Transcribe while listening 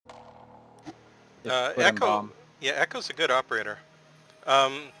Echo, yeah, Echo's a good operator.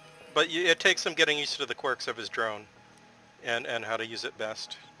 But it takes him getting used to the quirks of his drone and how to use it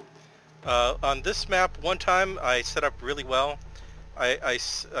best. On this map, one time I set up really well. I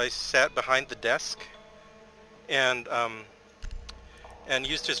sat behind the desk and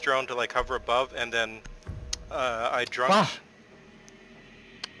used his drone to like hover above, and then I drunked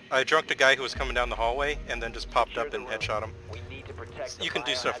a guy who was coming down the hallway, and then just popped up and headshot him. You can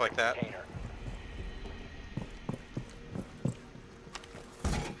do stuff like that.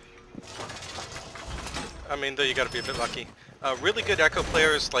 I mean, though you got to be a bit lucky. Really good Echo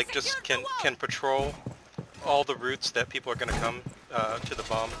players like just can patrol all the routes that people are going to come to the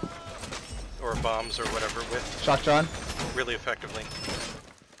bomb or bombs or whatever with. Shotgun. Really effectively.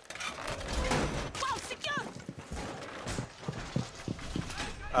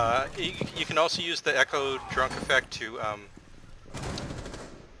 You can also use the Echo drunk effect to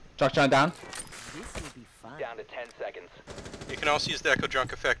Shotgun down. This will be fun. Down to 10 seconds. You can also use the Echo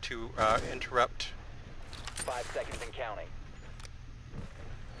drunk effect to interrupt. 5 seconds and counting.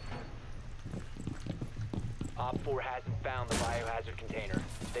 Op 4 hasn't found the biohazard container.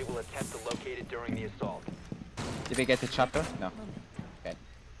 They will attempt to locate it during the assault. Did we get the chopper? No. Okay.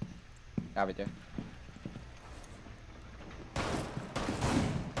 Yeah, we do.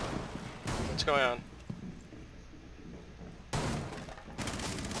 What's going on?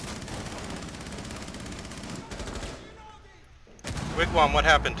 Wigwam, what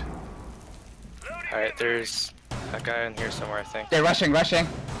happened? Alright, there's a guy in here somewhere, I think. They're rushing.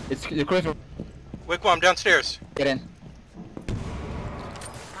 It's the cruiser. Wigwam, downstairs. Get in.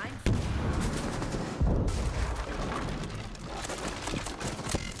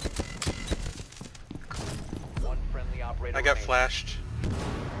 One friendly operator I got remaining. flashed.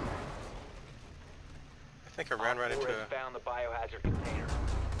 I think I ran right Op 4 into has a... found the biohazard container.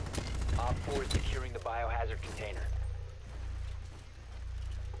 Op 4 is securing the biohazard container.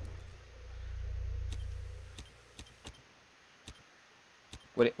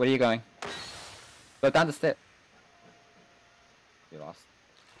 Where are you going? Go down the stairs. You lost.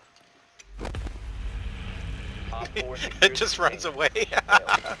 Op 4 It just runs away.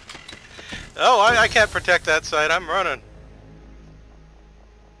 Oh, I can't protect that side. I'm running.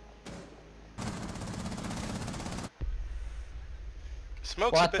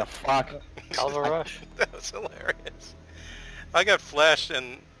 Smoke's What a bit... the fuck? Alva Rush. That was hilarious. I got flashed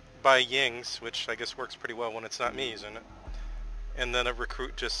by Ying's, which I guess works pretty well when it's not me using it. And then a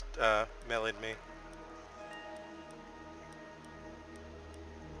recruit just meleeed me.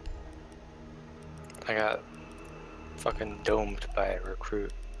 I got fucking domed by a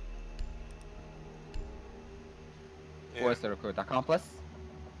recruit. Yeah. Who was the recruit? Accomplice?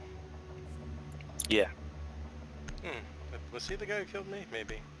 Yeah. Was he the guy who killed me?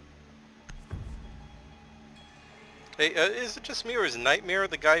 Maybe. Hey, is it just me or is Nightmare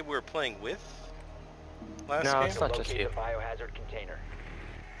the guy we were playing with last No, game? it's not just Locate you. the biohazard container.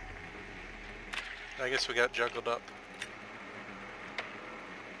 I guess we got juggled up.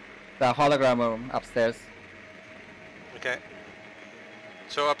 The hologram room upstairs. Okay.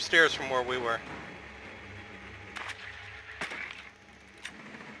 So upstairs from where we were.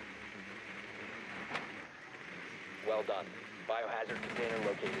 Well done. Biohazard container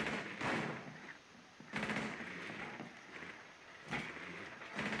located.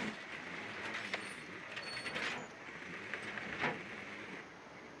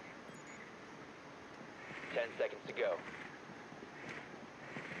 Seconds to go.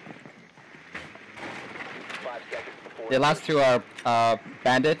 5 seconds before The last two are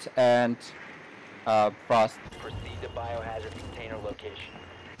Bandit and Frost. proceed to biohazard container location.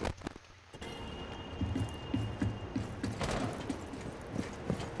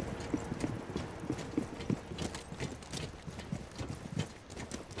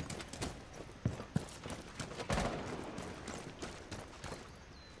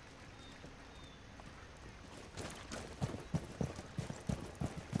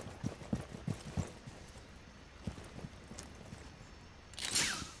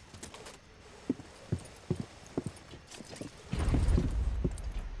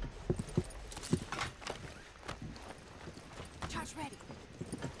 Charge ready.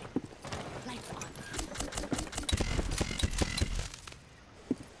 Lights on.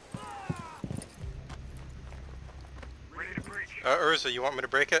 Urza, you want me to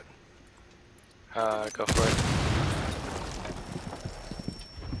break it? Go for it.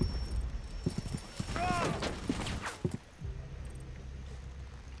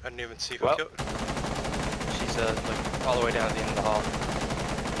 I didn't even see who Well. killed. She's like all the way down at the end of the hall.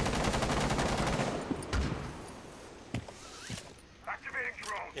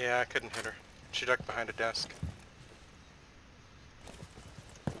 Yeah, I couldn't hit her. She ducked behind a desk.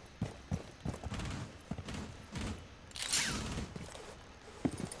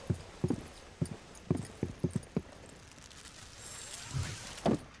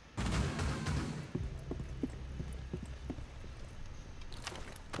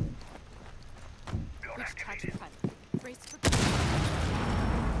 Which touch front? Brace for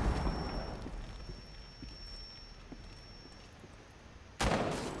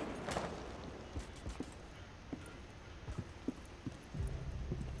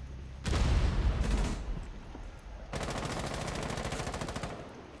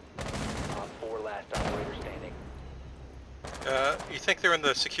Op 4 last operator standing. You think they're in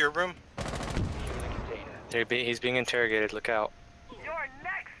the secure room? Secure the container. He's being interrogated. Look out. You're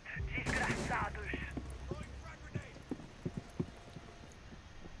next, desgraçados.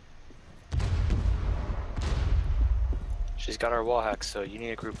 She's got our wall hack, so you need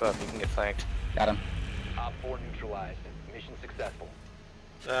to group up. You can get flanked. Got him. Op 4 neutralized. Mission successful.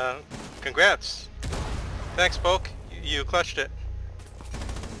 Congrats. Thanks, Poke. You clutched it.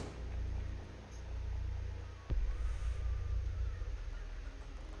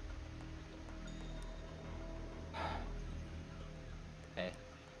 Okay.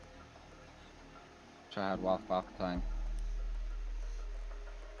 Try out walk time.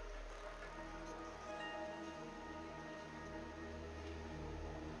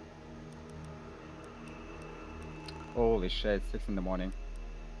 Holy shit, 6 in the morning.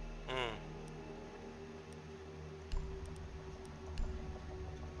 Hmm.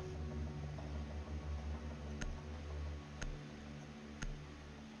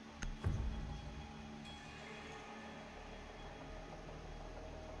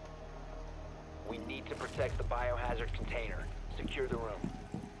 We need to protect the biohazard container. Secure the room.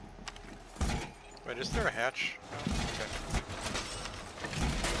 Wait, is there a hatch? Oh, okay.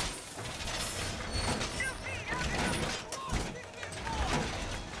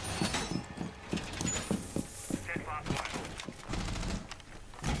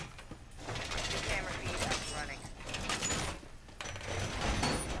 Camera feed up and running.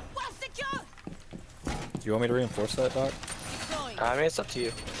 well secure. Do you want me to reinforce that, Doc? Deploying. I mean, it's up to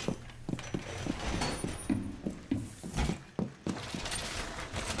you.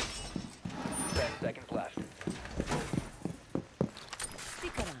 10 seconds left.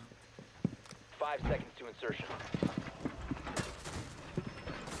 Stick around. 5 seconds to insertion.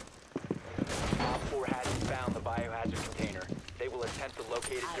 Op 4 hasn't found the biohazard container. They will attempt to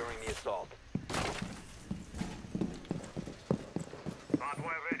locate it during the assault.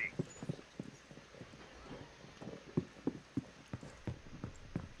 Hardware ready.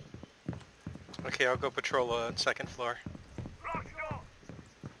 Okay, I'll go patrol second floor. Lock door.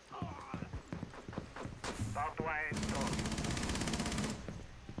 Barbed wire installed.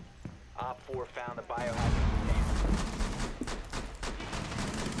 Op 4 found the biohazard container.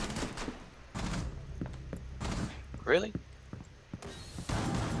 Really?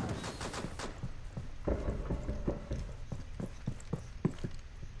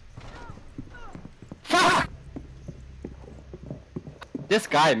 Fuck! This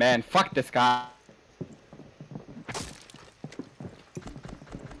guy, man. Fuck this guy.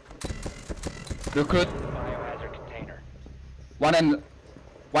 Recruit. Biohazard container. One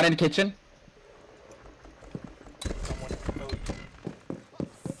in kitchen. Someone exposed.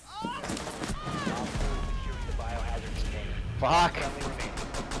 Op 4 securing the biohazard container. Fuck. Friendly remaining.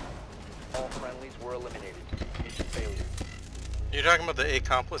 All friendlies were eliminated. Mission failure. You're talking about the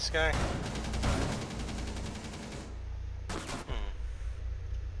accomplice guy?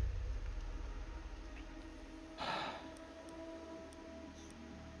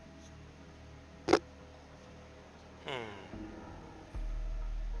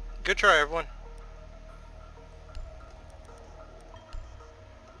 Good try, everyone.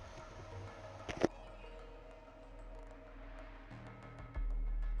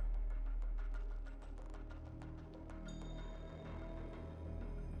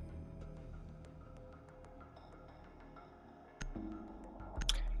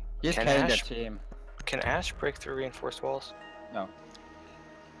 He's Can carrying the Ash- team. Can Ash break through reinforced walls? No.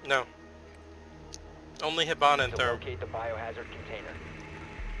 No. Only Hibana and To Therm. locate the biohazard container.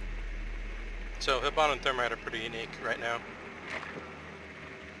 So Hibana and Thermite are pretty unique right now.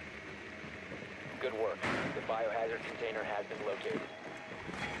 Good work. The biohazard container has been located.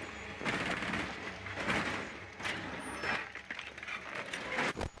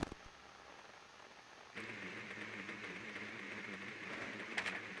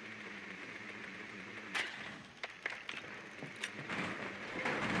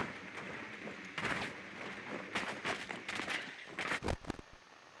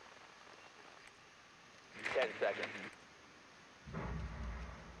 seconds.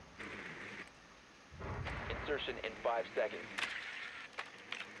 Insertion in 5 seconds.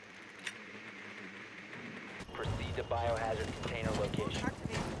 Proceed to biohazard container location.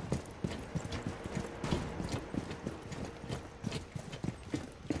 Activate.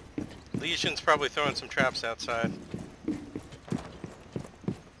 Legion's probably throwing some traps outside.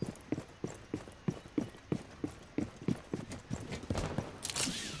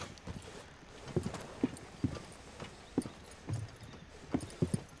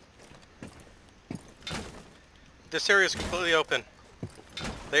 This area is completely open.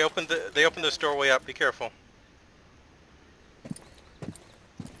 They opened this doorway up. Be careful.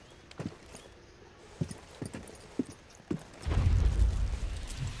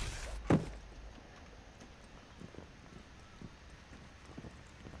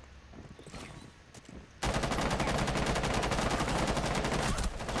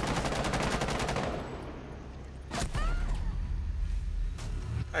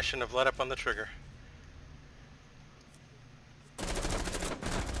 I shouldn't have let up on the trigger.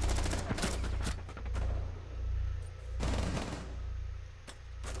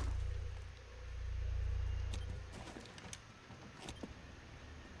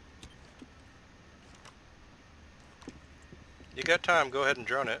 You got time, go ahead and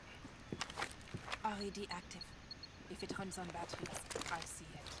drone it. RED active. If it runs on batteries, I see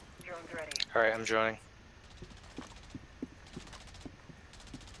it. Drone's ready. Alright, I'm droning.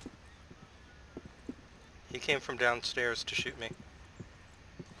 He came from downstairs to shoot me.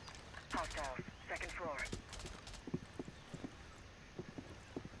 Hostiles. Second floor.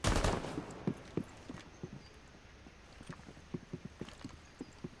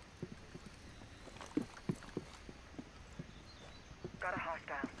 Got a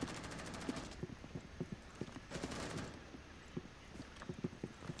hostile.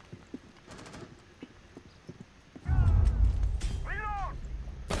 Reload!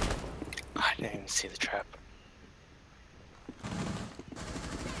 I didn't even see the trap.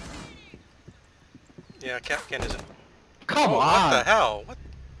 Yeah, Capcan isn't... Come Oh, on! what the hell? What?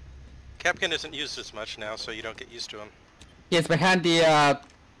 Capcan isn't used as much now, so you don't get used to him. He's behind the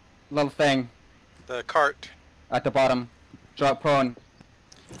little thing The cart. at the bottom. Drop prone.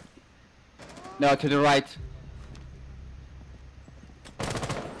 No, to the right.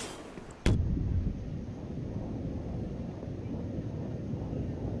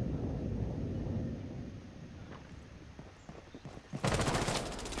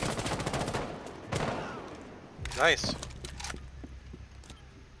 Nice.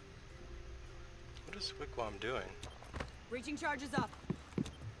 What is Wigwam doing? Reaching charges up.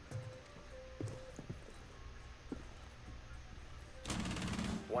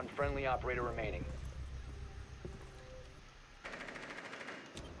 One friendly operator remaining.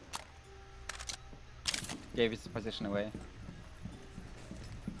 Gave his position away.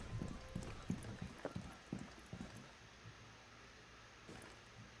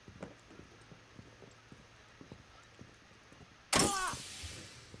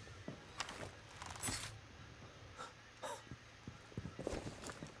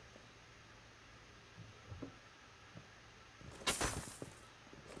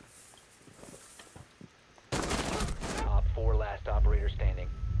 Op 4 last operator standing.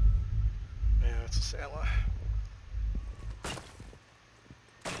 Yeah, it's a sailor.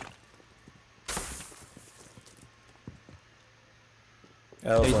 Yeah,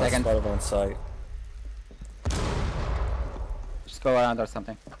 that was 30 the last seconds. spot on site. Just go around or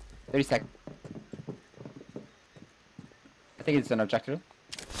something. 30 seconds. I think it's an objective.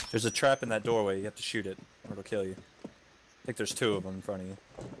 There's a trap in that doorway. You have to shoot it, or it'll kill you. I think there's 2 of them in front of you.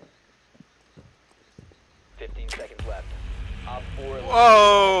 15 seconds left. Op 4 eliminated.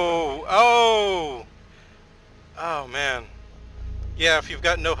 Whoa! Oh! Oh, man. Yeah, if you've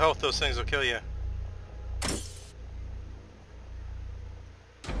got no health, those things will kill you.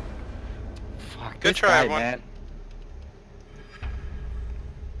 Fuck, Good this try, guy, everyone. man.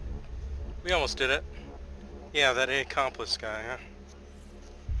 We almost did it. Yeah, that accomplice guy, huh?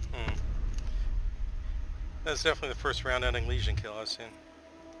 That's definitely the first round-ending Legion kill I've seen.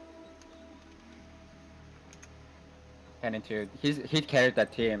 And into he carried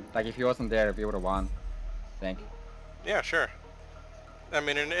that team. Like if he wasn't there, we would have won. I think. Yeah, sure. I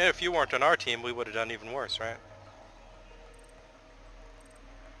mean, and if you weren't on our team, we would have done even worse, right?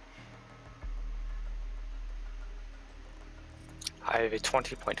 I have a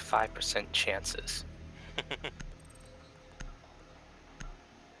 20.5% chances.